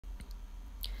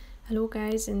Hello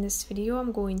guys, in this video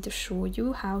I'm going to show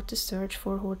you how to search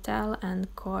for hotel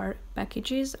and car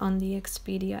packages on the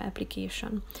Expedia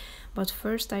application. But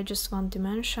first I just want to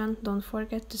mention, don't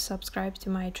forget to subscribe to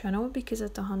my channel because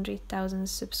at 100,000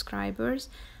 subscribers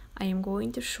I am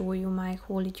going to show you my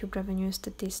whole YouTube revenue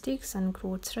statistics and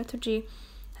growth strategy,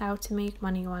 how to make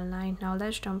money online. Now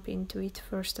let's jump into it.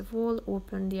 First of all,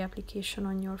 open the application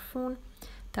on your phone,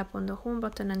 tap on the home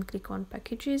button and click on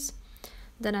packages.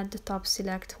 Then at the top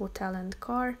select hotel and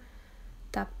car,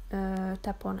 tap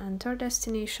on enter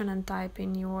destination and type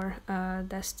in your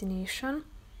destination.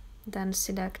 Then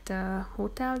select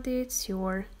hotel dates,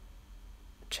 your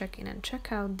check-in and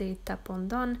check-out date, tap on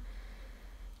done,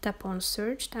 tap on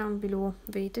search down below,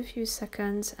 wait a few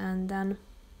seconds and then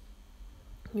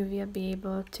you will be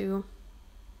able to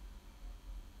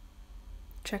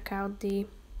check out the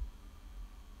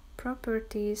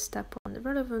properties, tap on the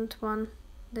relevant one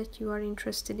that you are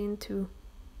interested in to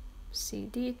see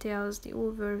details, the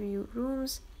overview,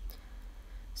 rooms,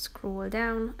 scroll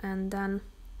down and then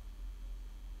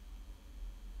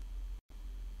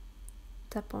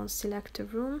tap on select a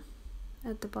room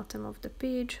at the bottom of the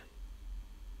page,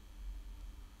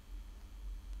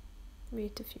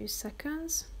 wait a few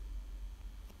seconds.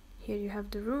 Here you have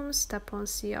the rooms, tap on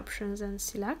see options and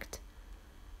select,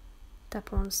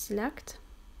 tap on select,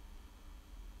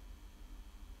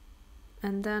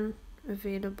 and then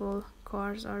available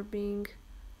cars are being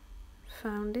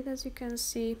founded, as you can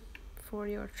see, for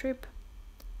your trip.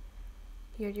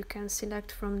 Here you can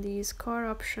select from these car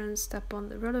options, tap on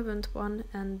the relevant one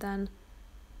and then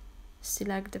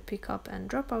select the pickup and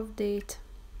drop-off date.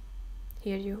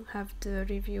 Here you have the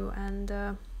review and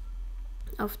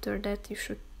after that you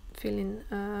should fill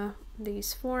in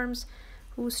these forms,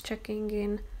 who's checking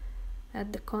in,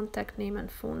 add the contact name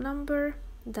and phone number,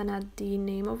 then add the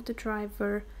name of the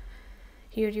driver.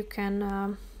 Here you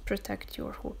can protect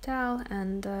your hotel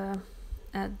and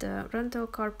add the rental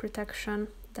car protection.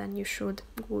 Then you should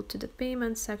go to the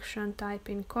payment section, type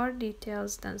in car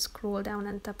details, then scroll down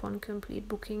and tap on complete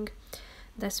booking.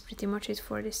 That's pretty much it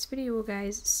for this video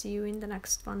guys. See you in the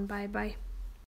next one. Bye bye.